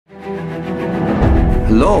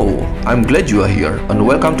Hello, I'm glad you are here and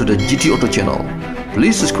welcome to the GT Auto channel.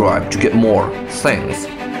 Please subscribe to get more. Thanks.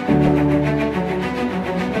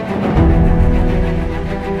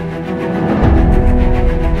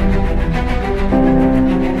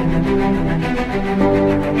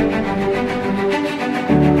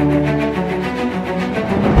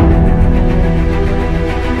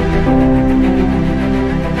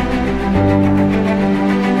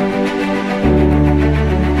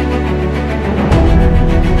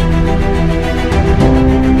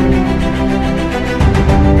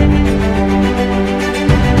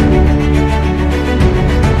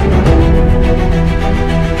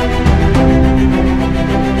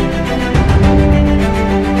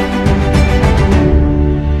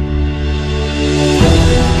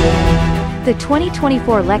 The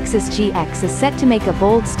 2024 Lexus Gx is set to make a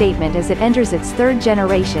bold statement as it enters its third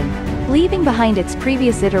generation, leaving behind its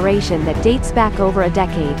previous iteration that dates back over a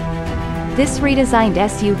decade. This redesigned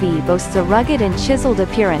SUV boasts a rugged and chiseled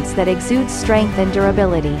appearance that exudes strength and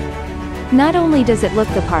durability. Not only does it look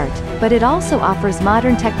the part, but it also offers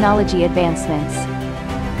modern technology advancements.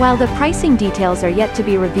 While the pricing details are yet to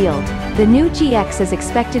be revealed, the new GX is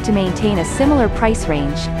expected to maintain a similar price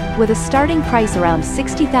range, with a starting price around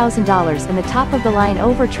 $60,000 and the top-of-the-line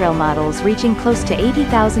Overtrail models reaching close to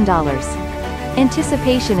 $80,000.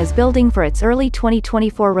 Anticipation is building for its early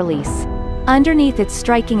 2024 release. Underneath its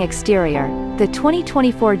striking exterior, the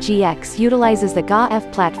 2024 GX utilizes the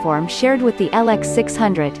GA-F platform shared with the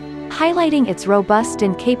LX600, highlighting its robust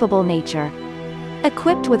and capable nature.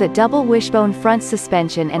 Equipped with a double-wishbone front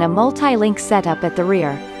suspension and a multi-link setup at the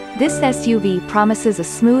rear, this SUV promises a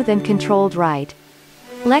smooth and controlled ride.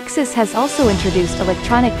 Lexus has also introduced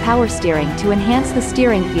electronic power steering to enhance the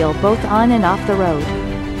steering feel both on and off the road.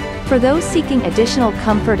 For those seeking additional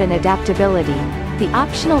comfort and adaptability, the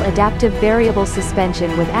optional adaptive variable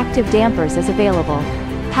suspension with active dampers is available.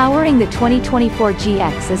 Powering the 2024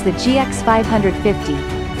 GX is the GX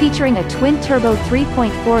 550, featuring a twin-turbo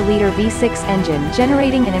 3.4-liter V6 engine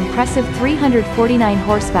generating an impressive 349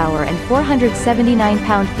 horsepower and 479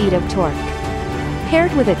 pound-feet of torque.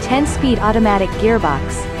 Paired with a 10-speed automatic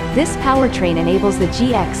gearbox, this powertrain enables the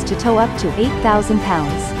GX to tow up to 8,000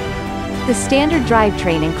 pounds. The standard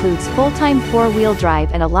drivetrain includes full-time four-wheel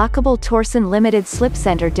drive and a lockable Torsen limited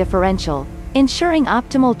slip-center differential, ensuring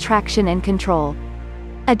optimal traction and control.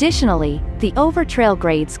 Additionally, the Overtrail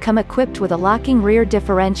grades come equipped with a locking rear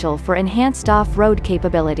differential for enhanced off-road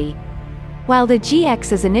capability. While the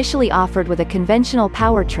GX is initially offered with a conventional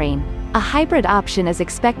powertrain, a hybrid option is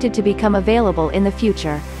expected to become available in the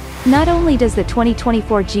future. Not only does the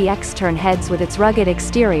 2024 GX turn heads with its rugged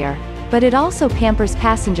exterior, but it also pampers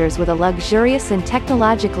passengers with a luxurious and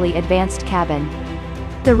technologically advanced cabin.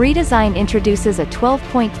 The redesign introduces a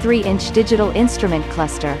 12.3-inch digital instrument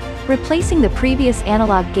cluster, replacing the previous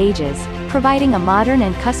analog gauges, providing a modern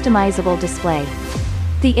and customizable display.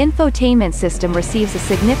 The infotainment system receives a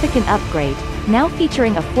significant upgrade, now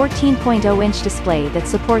featuring a 14.0-inch display that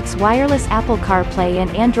supports wireless Apple CarPlay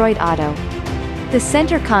and Android Auto. The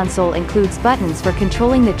center console includes buttons for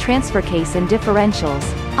controlling the transfer case and differentials,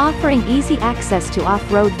 offering easy access to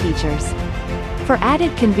off-road features. For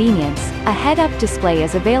added convenience, a head-up display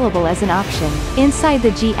is available as an option. Inside the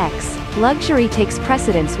GX, luxury takes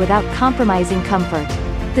precedence without compromising comfort.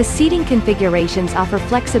 The seating configurations offer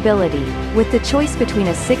flexibility, with the choice between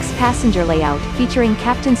a 6-passenger layout featuring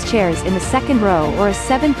captain's chairs in the second row or a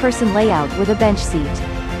 7-person layout with a bench seat.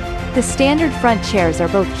 The standard front chairs are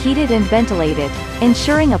both heated and ventilated,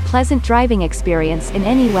 ensuring a pleasant driving experience in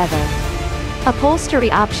any weather.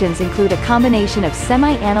 Upholstery options include a combination of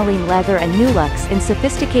semi-aniline leather and Nulux in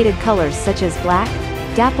sophisticated colors such as black,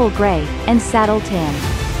 dapple gray, and saddle tan.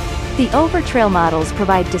 The Overtrail models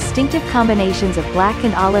provide distinctive combinations of black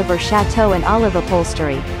and olive or chateau and olive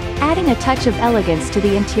upholstery, adding a touch of elegance to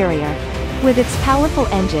the interior. With its powerful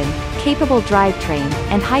engine, capable drivetrain,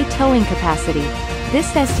 and high towing capacity,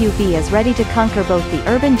 this SUV is ready to conquer both the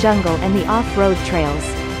urban jungle and the off-road trails.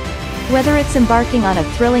 Whether it's embarking on a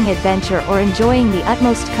thrilling adventure or enjoying the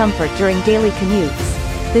utmost comfort during daily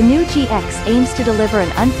commutes, the new GX aims to deliver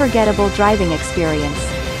an unforgettable driving experience.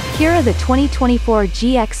 Here are the 2024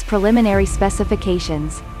 GX preliminary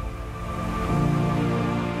specifications.